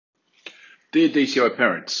Dear DCI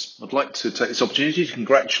parents, I'd like to take this opportunity to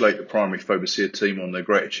congratulate the primary Fobasia team on their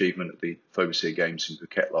great achievement at the Fobasia Games in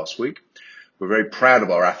Phuket last week. We're very proud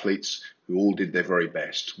of our athletes who all did their very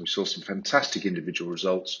best. We saw some fantastic individual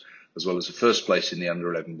results, as well as a first place in the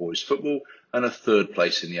under-11 boys football and a third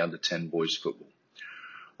place in the under-10 boys football.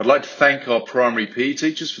 I'd like to thank our primary PE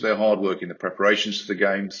teachers for their hard work in the preparations for the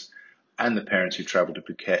games and the parents who travelled to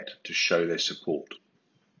Phuket to show their support.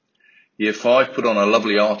 Year 5 put on a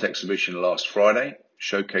lovely art exhibition last Friday,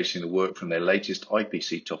 showcasing the work from their latest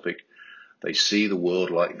IPC topic, They See the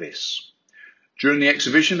World Like This. During the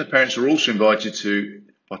exhibition, the parents were also invited to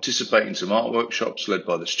participate in some art workshops led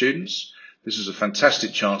by the students. This was a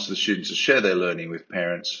fantastic chance for the students to share their learning with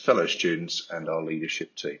parents, fellow students and our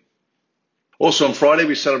leadership team. Also on Friday,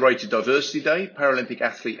 we celebrated Diversity Day. Paralympic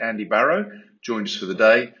athlete Andy Barrow joined us for the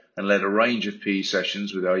day and led a range of PE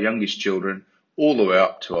sessions with our youngest children, all the way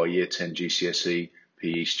up to our Year 10 GCSE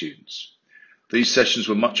PE students. These sessions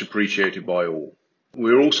were much appreciated by all.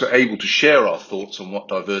 We were also able to share our thoughts on what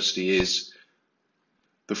diversity is.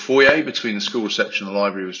 The foyer between the school reception and the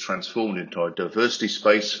library was transformed into a diversity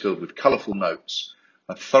space filled with colourful notes.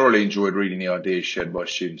 I thoroughly enjoyed reading the ideas shared by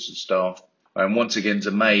students and staff. I am once again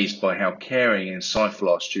amazed by how caring and insightful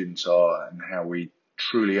our students are and how we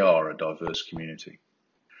truly are a diverse community.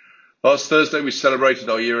 Last Thursday, we celebrated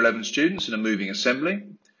our Year 11 students in a moving assembly.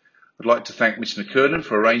 I'd like to thank Miss McKernan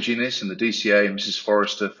for arranging this and the DCA and Mrs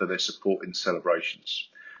Forrester for their support in the celebrations.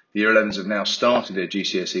 The Year 11s have now started their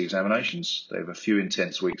GCSE examinations. They have a few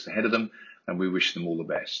intense weeks ahead of them and we wish them all the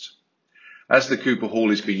best. As the Cooper Hall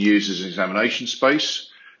is being used as an examination space,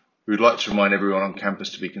 we would like to remind everyone on campus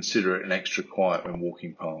to be considerate and extra quiet when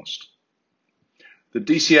walking past. The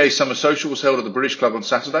DCA Summer Social was held at the British Club on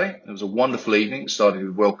Saturday. It was a wonderful evening, starting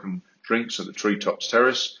with welcome drinks at the Treetops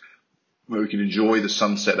Terrace, where we could enjoy the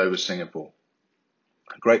sunset over Singapore.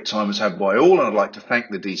 A great time was had by all, and I'd like to thank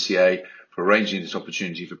the DCA for arranging this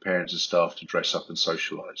opportunity for parents and staff to dress up and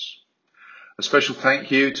socialise. A special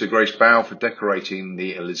thank you to Grace Bow for decorating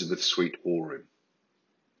the Elizabeth Suite ballroom.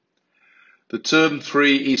 The Term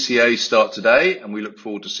 3 ECAs start today, and we look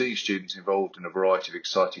forward to seeing students involved in a variety of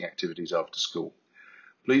exciting activities after school.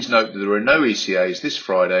 Please note that there are no ECAs this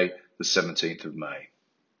Friday, the 17th of May.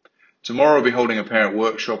 Tomorrow we'll be holding a parent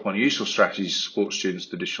workshop on useful strategies to support students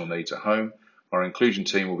with additional needs at home. Our inclusion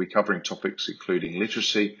team will be covering topics including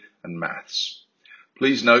literacy and maths.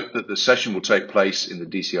 Please note that the session will take place in the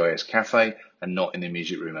DCIS cafe and not in the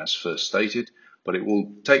immediate room as first stated, but it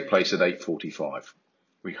will take place at 8:45.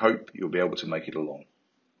 We hope you'll be able to make it along.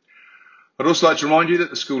 I'd also like to remind you that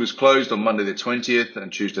the school is closed on Monday the 20th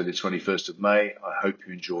and Tuesday the 21st of May. I hope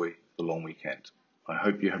you enjoy the long weekend. I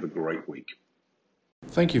hope you have a great week.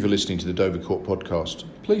 Thank you for listening to the Dover Court podcast.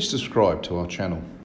 Please subscribe to our channel.